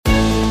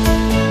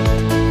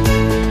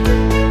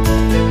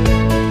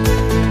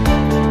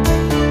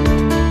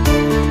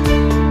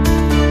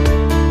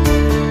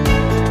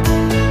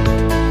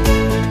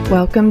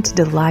Welcome to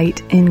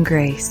Delight in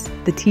Grace,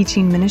 the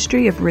teaching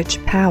ministry of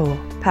Rich Powell,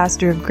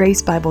 pastor of Grace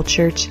Bible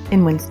Church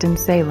in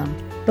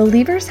Winston-Salem.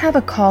 Believers have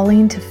a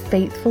calling to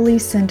faithfully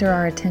center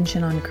our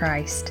attention on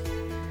Christ.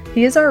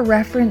 He is our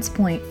reference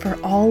point for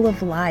all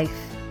of life.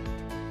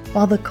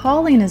 While the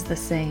calling is the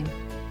same,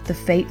 the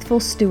faithful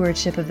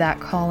stewardship of that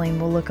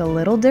calling will look a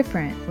little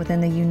different within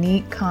the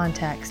unique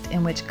context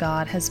in which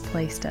God has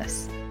placed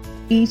us,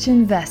 each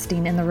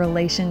investing in the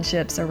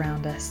relationships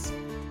around us.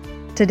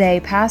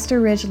 Today, Pastor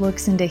Rich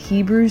looks into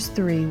Hebrews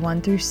 3,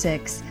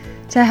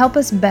 1-6 to help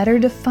us better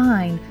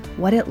define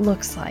what it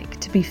looks like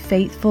to be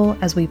faithful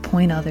as we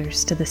point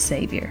others to the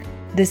Savior.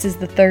 This is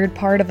the third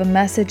part of a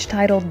message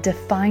titled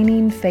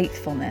Defining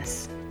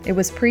Faithfulness. It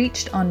was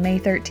preached on May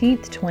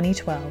 13th,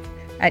 2012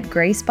 at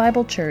Grace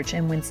Bible Church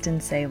in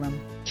Winston-Salem.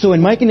 So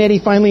when Mike and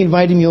Eddie finally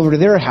invited me over to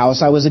their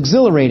house, I was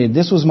exhilarated.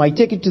 This was my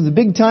ticket to the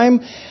big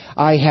time.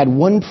 I had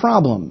one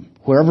problem.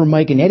 Wherever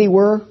Mike and Eddie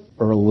were,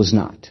 Earl was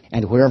not.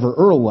 And wherever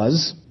Earl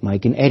was,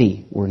 Mike and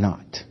Eddie were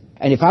not.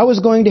 And if I was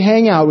going to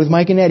hang out with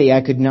Mike and Eddie,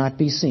 I could not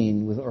be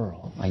seen with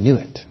Earl. I knew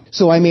it.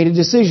 So I made a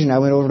decision. I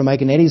went over to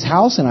Mike and Eddie's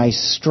house and I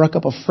struck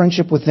up a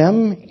friendship with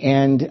them,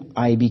 and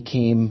I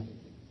became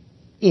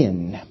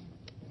in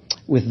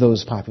with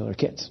those popular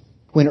kids.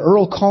 When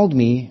Earl called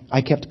me,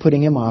 I kept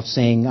putting him off,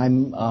 saying,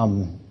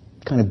 I'm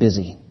kind of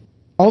busy.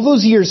 All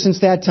those years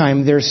since that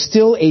time, there's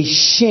still a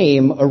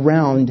shame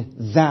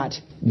around that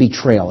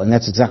betrayal. And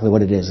that's exactly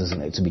what it is,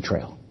 isn't it? It's a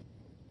betrayal.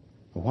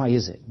 Why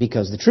is it?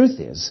 Because the truth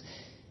is,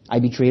 I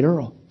betrayed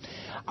Earl.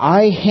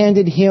 I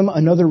handed him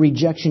another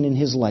rejection in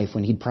his life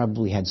when he'd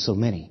probably had so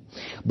many.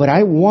 But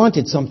I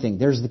wanted something.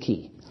 There's the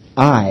key.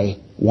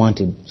 I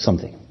wanted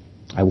something.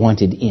 I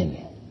wanted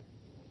in.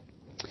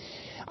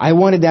 I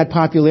wanted that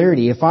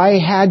popularity. If I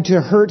had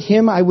to hurt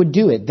him, I would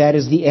do it. That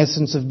is the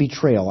essence of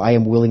betrayal. I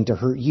am willing to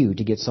hurt you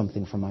to get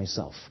something for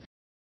myself.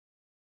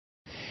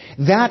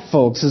 That,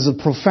 folks, is a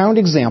profound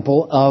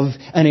example of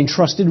an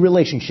entrusted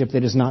relationship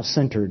that is not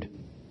centered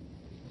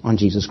on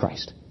Jesus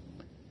Christ.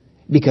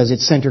 Because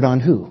it's centered on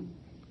who?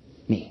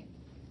 Me.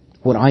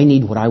 What I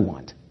need, what I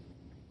want.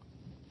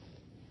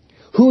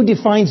 Who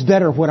defines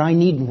better what I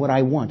need and what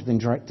I want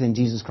than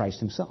Jesus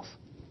Christ himself?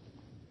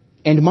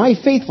 And my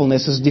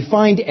faithfulness is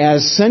defined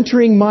as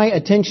centering my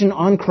attention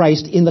on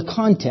Christ in the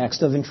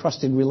context of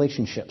entrusted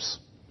relationships.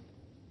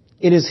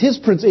 It is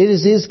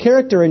His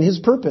character and His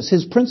purpose,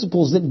 His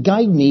principles that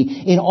guide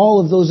me in all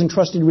of those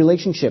entrusted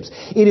relationships.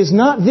 It is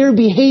not their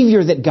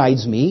behavior that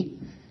guides me.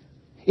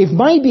 If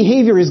my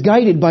behavior is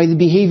guided by the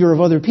behavior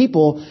of other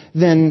people,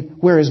 then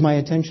where is my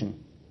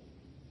attention?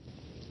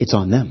 It's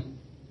on them.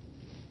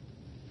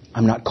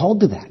 I'm not called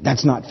to that.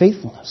 That's not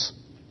faithfulness.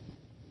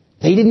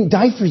 They didn't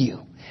die for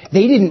you.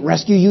 They didn't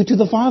rescue you to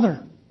the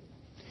Father.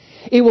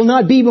 It will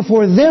not be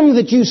before them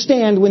that you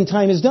stand when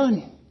time is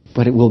done,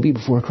 but it will be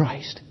before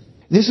Christ.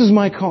 This is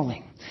my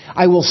calling.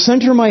 I will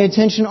center my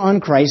attention on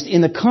Christ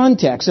in the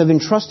context of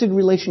entrusted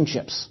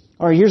relationships.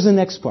 All right, here's the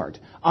next part.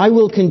 I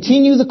will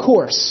continue the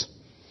course.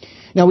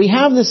 Now we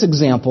have this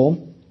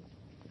example.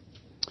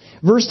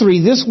 Verse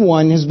 3, this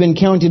one has been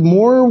counted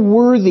more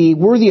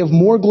worthy of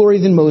more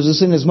glory than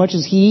Moses, inasmuch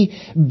as he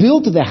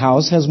built the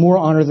house, has more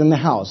honor than the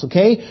house.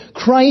 Okay?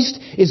 Christ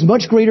is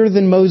much greater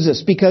than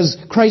Moses because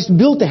Christ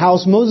built the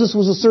house. Moses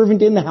was a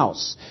servant in the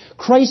house.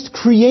 Christ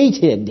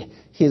created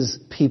his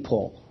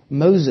people.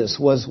 Moses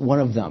was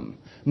one of them.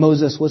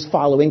 Moses was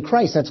following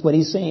Christ. That's what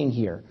he's saying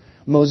here.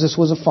 Moses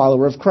was a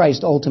follower of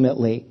Christ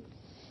ultimately.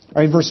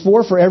 All right, verse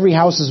 4, for every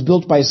house is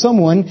built by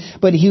someone,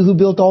 but he who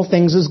built all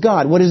things is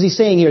God. What is he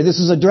saying here? This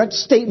is a direct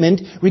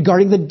statement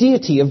regarding the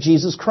deity of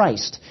Jesus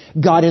Christ.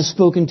 God has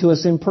spoken to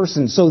us in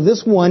person. So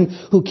this one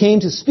who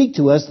came to speak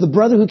to us, the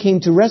brother who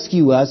came to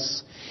rescue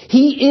us,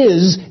 he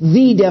is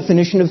the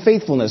definition of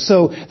faithfulness.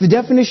 So the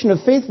definition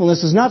of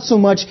faithfulness is not so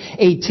much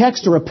a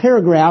text or a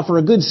paragraph or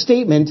a good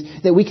statement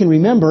that we can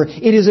remember.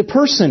 It is a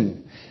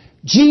person.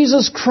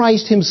 Jesus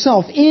Christ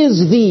himself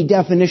is the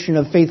definition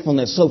of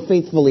faithfulness. So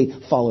faithfully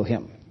follow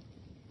him.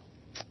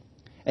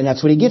 And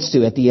that's what he gets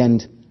to at the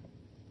end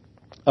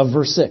of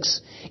verse 6.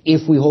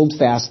 If we hold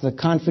fast the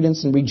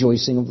confidence and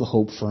rejoicing of the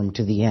hope firm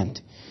to the end.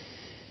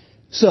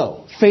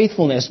 So,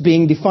 faithfulness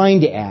being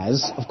defined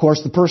as, of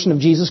course, the person of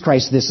Jesus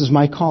Christ. This is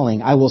my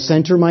calling. I will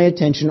center my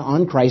attention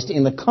on Christ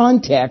in the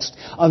context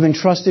of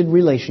entrusted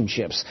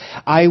relationships.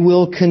 I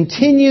will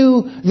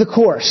continue the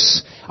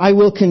course. I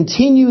will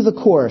continue the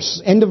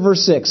course. End of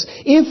verse 6.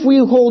 If we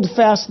hold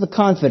fast the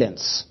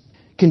confidence.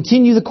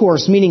 Continue the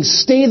course, meaning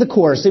stay the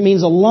course. It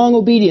means a long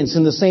obedience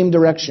in the same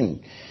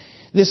direction.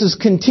 This is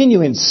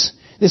continuance.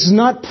 This is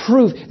not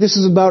proof. This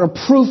is about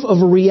a proof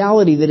of a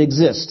reality that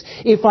exists.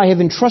 If I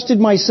have entrusted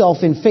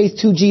myself in faith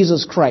to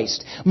Jesus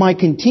Christ, my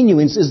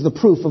continuance is the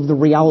proof of the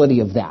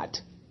reality of that.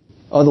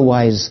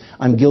 Otherwise,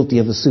 I'm guilty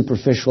of a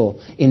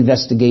superficial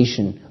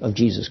investigation of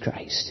Jesus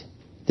Christ.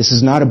 This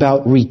is not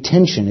about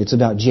retention. It's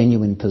about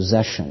genuine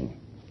possession.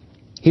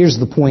 Here's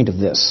the point of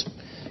this.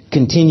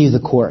 Continue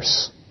the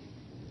course.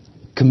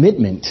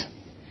 Commitment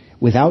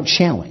without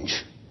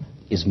challenge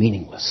is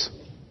meaningless.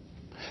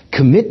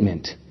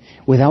 Commitment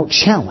without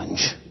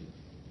challenge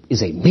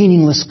is a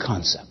meaningless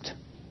concept.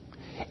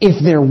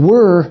 If there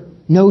were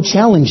no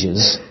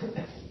challenges,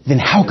 then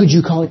how could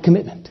you call it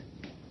commitment?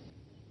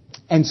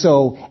 And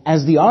so,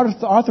 as the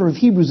author of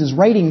Hebrews is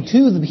writing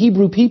to the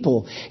Hebrew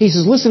people, he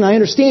says, listen, I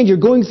understand you're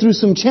going through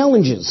some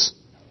challenges.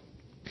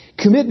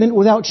 Commitment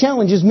without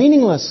challenge is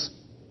meaningless.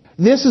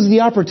 This is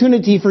the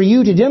opportunity for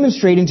you to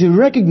demonstrate and to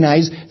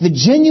recognize the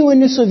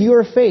genuineness of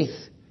your faith.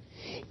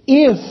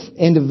 If,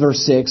 end of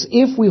verse 6,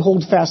 if we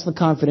hold fast the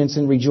confidence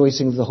and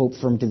rejoicing of the hope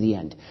firm to the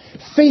end.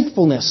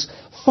 Faithfulness.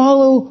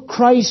 Follow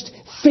Christ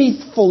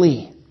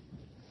faithfully.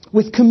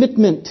 With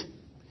commitment.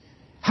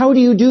 How do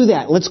you do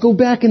that? Let's go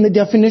back in the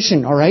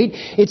definition, all right?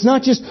 It's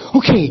not just,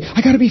 okay,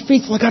 I got to be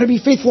faithful,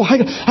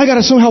 I got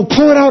to somehow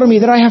pull it out of me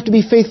that I have to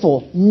be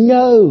faithful.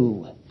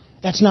 No,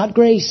 that's not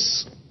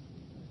grace.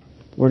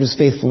 Where does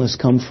faithfulness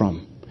come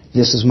from?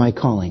 This is my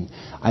calling.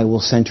 I will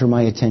center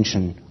my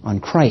attention on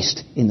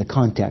Christ in the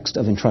context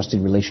of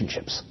entrusted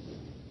relationships.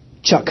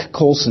 Chuck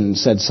Colson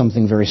said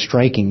something very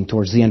striking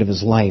towards the end of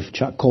his life.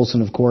 Chuck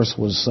Colson, of course,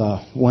 was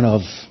one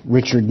of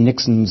Richard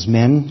Nixon's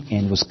men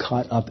and was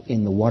caught up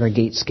in the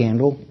Watergate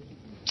scandal,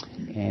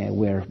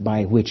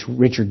 by which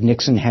Richard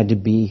Nixon had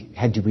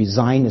to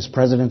resign as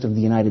President of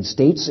the United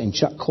States, and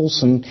Chuck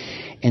Colson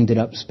ended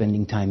up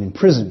spending time in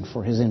prison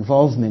for his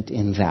involvement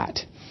in that.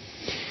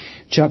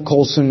 Chuck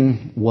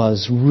Colson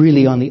was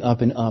really on the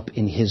up and up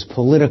in his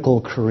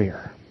political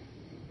career.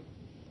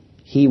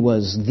 He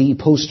was the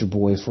poster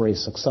boy for a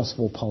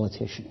successful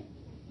politician.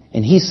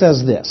 And he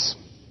says this,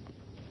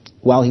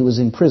 while he was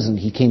in prison,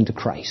 he came to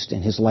Christ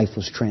and his life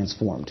was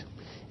transformed.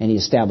 And he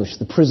established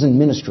the prison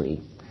ministry,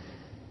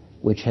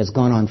 which has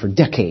gone on for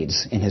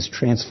decades and has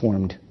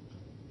transformed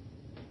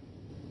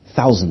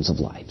thousands of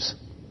lives.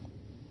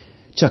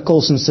 Chuck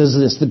Colson says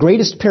this, the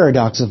greatest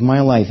paradox of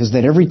my life is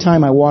that every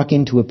time I walk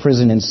into a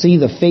prison and see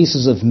the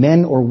faces of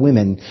men or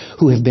women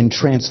who have been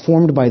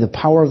transformed by the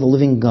power of the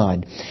living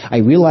God, I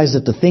realize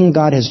that the thing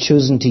God has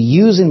chosen to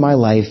use in my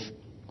life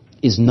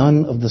is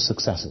none of the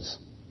successes.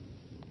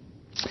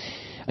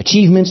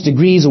 Achievements,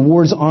 degrees,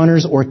 awards,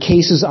 honors, or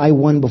cases I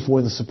won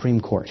before the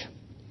Supreme Court.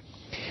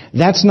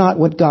 That's not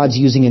what God's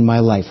using in my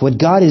life. What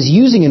God is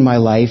using in my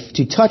life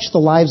to touch the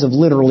lives of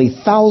literally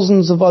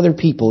thousands of other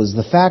people is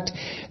the fact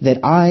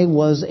that I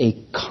was a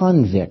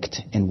convict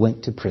and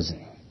went to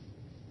prison.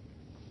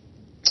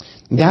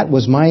 That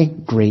was my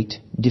great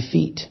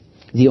defeat.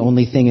 The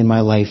only thing in my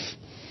life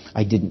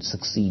I didn't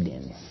succeed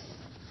in.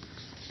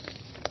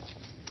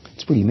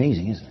 It's pretty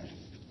amazing, isn't it?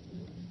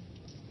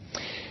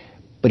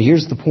 But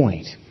here's the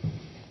point.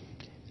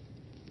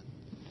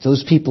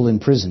 Those people in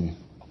prison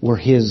were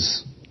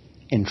his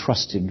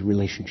entrusted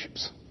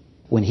relationships.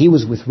 When he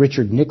was with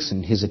Richard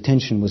Nixon, his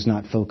attention was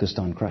not focused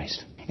on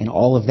Christ. And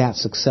all of that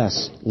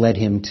success led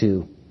him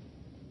to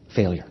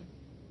failure.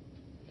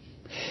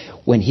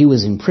 When he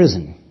was in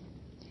prison,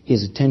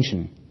 his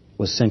attention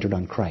was centered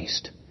on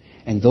Christ.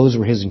 And those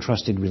were his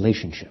entrusted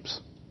relationships.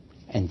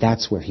 And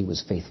that's where he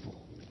was faithful.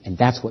 And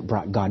that's what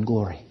brought God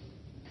glory.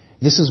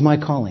 This is my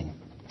calling.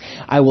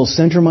 I will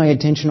center my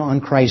attention on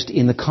Christ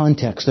in the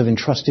context of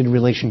entrusted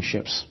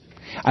relationships.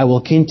 I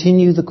will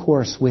continue the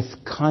course with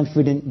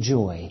confident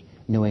joy,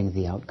 knowing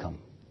the outcome.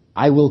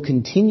 I will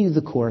continue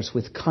the course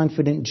with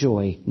confident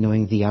joy,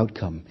 knowing the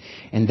outcome.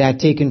 And that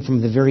taken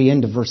from the very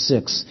end of verse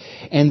 6.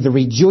 And the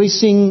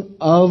rejoicing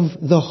of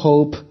the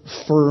hope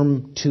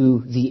firm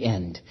to the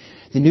end.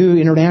 The New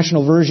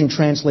International Version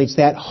translates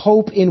that,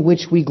 hope in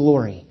which we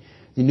glory.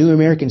 The New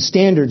American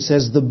Standard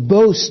says, the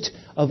boast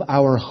of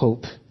our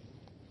hope.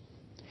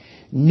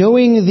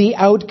 Knowing the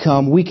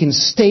outcome, we can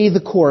stay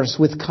the course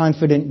with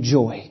confident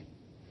joy.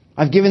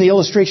 I've given the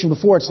illustration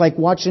before. It's like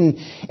watching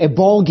a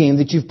ball game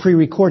that you've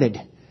pre-recorded.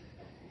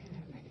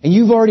 And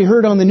you've already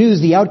heard on the news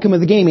the outcome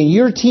of the game. And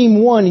your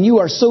team won and you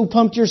are so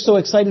pumped, you're so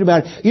excited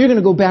about it. You're going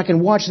to go back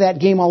and watch that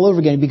game all over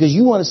again because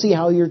you want to see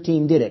how your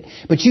team did it.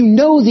 But you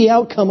know the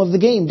outcome of the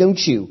game, don't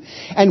you?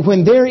 And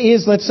when there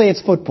is, let's say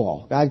it's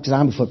football. Because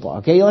I'm football,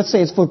 okay? Let's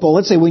say it's football.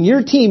 Let's say when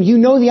your team, you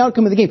know the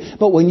outcome of the game.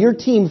 But when your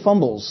team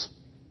fumbles,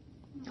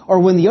 or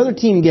when the other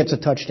team gets a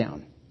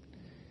touchdown,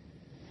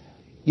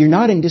 you're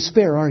not in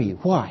despair, are you?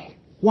 Why?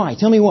 Why?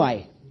 Tell me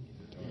why.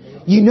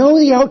 You know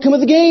the outcome of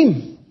the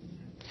game.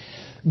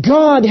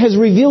 God has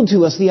revealed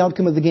to us the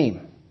outcome of the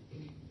game.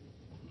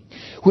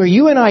 Where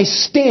you and I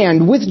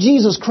stand with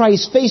Jesus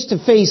Christ face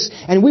to face,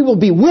 and we will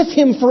be with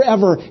Him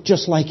forever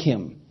just like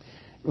Him.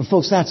 Well,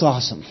 folks, that's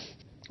awesome.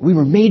 We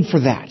were made for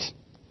that.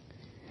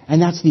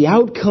 And that's the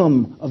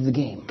outcome of the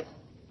game.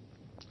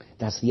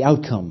 That's the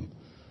outcome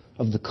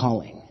of the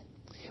calling.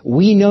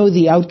 We know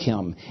the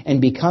outcome, and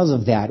because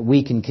of that,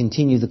 we can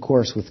continue the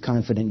course with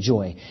confident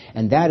joy.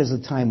 And that is the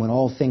time when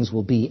all things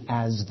will be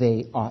as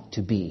they ought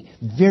to be.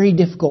 Very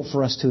difficult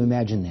for us to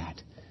imagine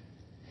that.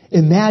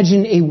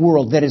 Imagine a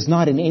world that is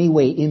not in any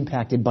way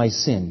impacted by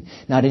sin.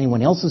 Not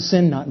anyone else's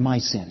sin, not my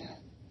sin.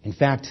 In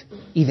fact,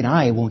 even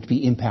I won't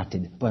be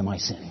impacted by my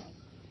sin.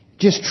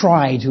 Just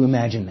try to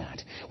imagine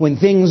that. When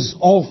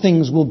all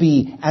things will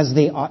be as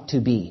they ought to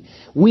be.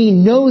 We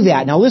know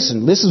that. Now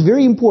listen, this is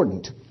very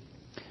important.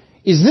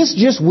 Is this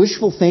just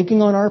wishful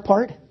thinking on our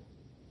part?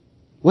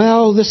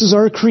 Well, this is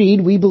our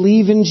creed. We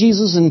believe in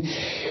Jesus,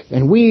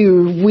 and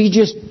we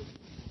just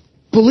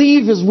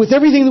believe is with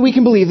everything that we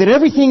can believe, that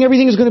everything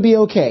is going to be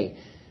okay.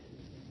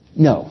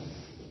 No.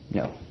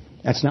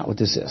 That's not what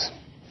this is.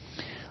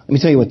 Let me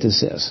tell you what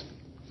this is.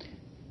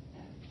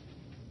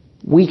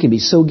 We can be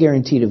so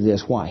guaranteed of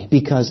this. Why?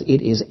 Because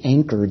it is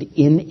anchored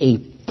in a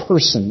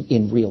person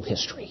in real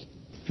history.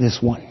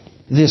 This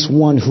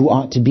one who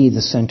ought to be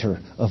the center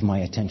of my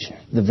attention.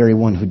 The very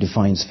one who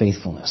defines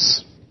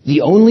faithfulness.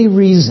 The only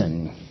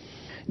reason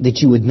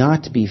that you would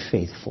not be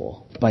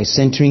faithful by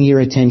centering your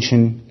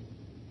attention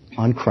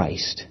on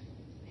Christ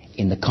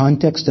in the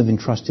context of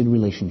entrusted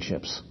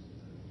relationships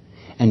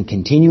and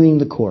continuing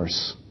the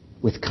course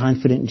with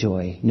confident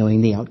joy,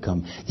 knowing the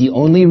outcome. The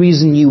only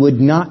reason you would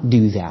not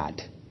do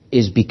that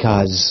is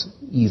because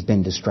you've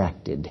been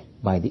distracted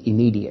by the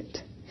immediate.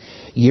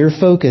 Your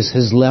focus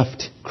has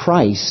left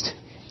Christ,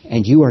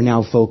 and you are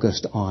now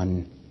focused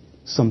on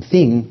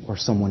something or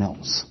someone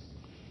else.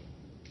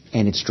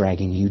 And it's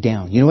dragging you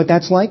down. You know what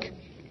that's like?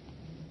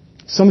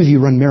 Some of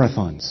you run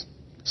marathons.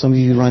 Some of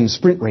you run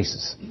sprint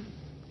races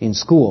in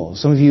school.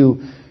 Some of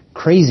you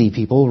crazy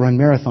people run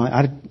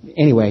marathons.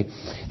 Anyway,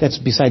 that's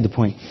beside the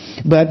point.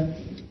 But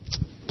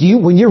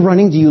when you're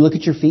running, do you look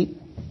at your feet?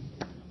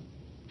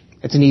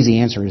 That's an easy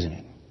answer, isn't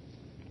it?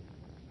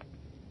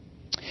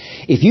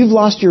 If you've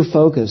lost your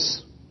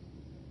focus,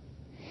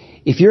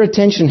 if your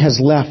attention has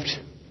left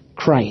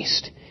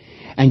Christ,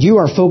 and you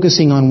are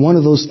focusing on one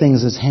of those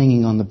things that's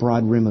hanging on the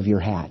broad rim of your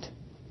hat,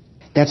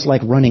 that's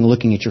like running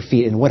looking at your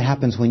feet. And what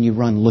happens when you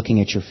run looking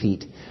at your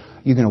feet?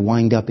 You're going to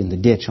wind up in the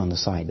ditch on the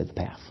side of the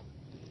path.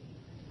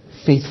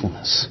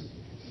 Faithfulness.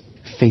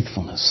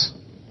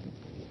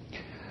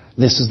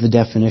 This is the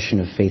definition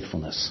of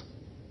faithfulness.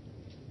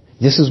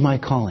 This is my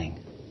calling.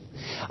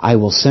 I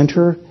will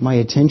center my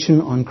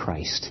attention on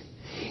Christ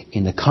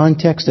in the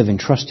context of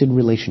entrusted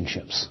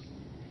relationships.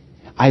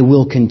 I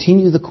will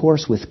continue the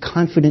course with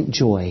confident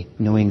joy,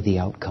 knowing the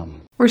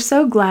outcome. We're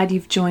so glad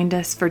you've joined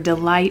us for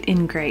Delight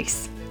in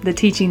Grace, the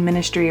teaching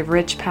ministry of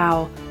Rich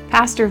Powell,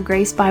 pastor of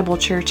Grace Bible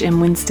Church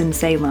in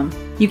Winston-Salem.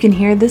 You can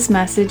hear this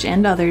message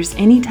and others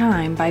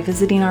anytime by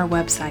visiting our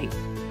website,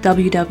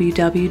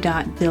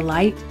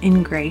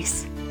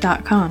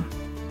 www.delightingrace.com.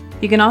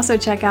 You can also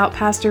check out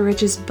Pastor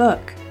Rich's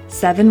book,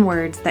 7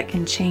 Words That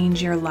Can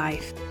Change Your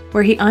Life,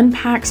 where he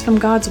unpacks from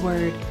God's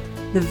Word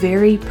the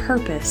very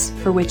purpose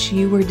for which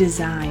you were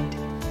designed.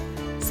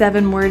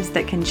 7 Words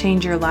That Can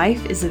Change Your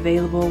Life is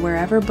available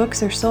wherever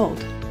books are sold.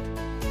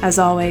 As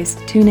always,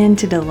 tune in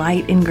to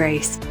Delight in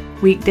Grace,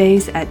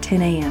 weekdays at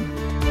 10 a.m.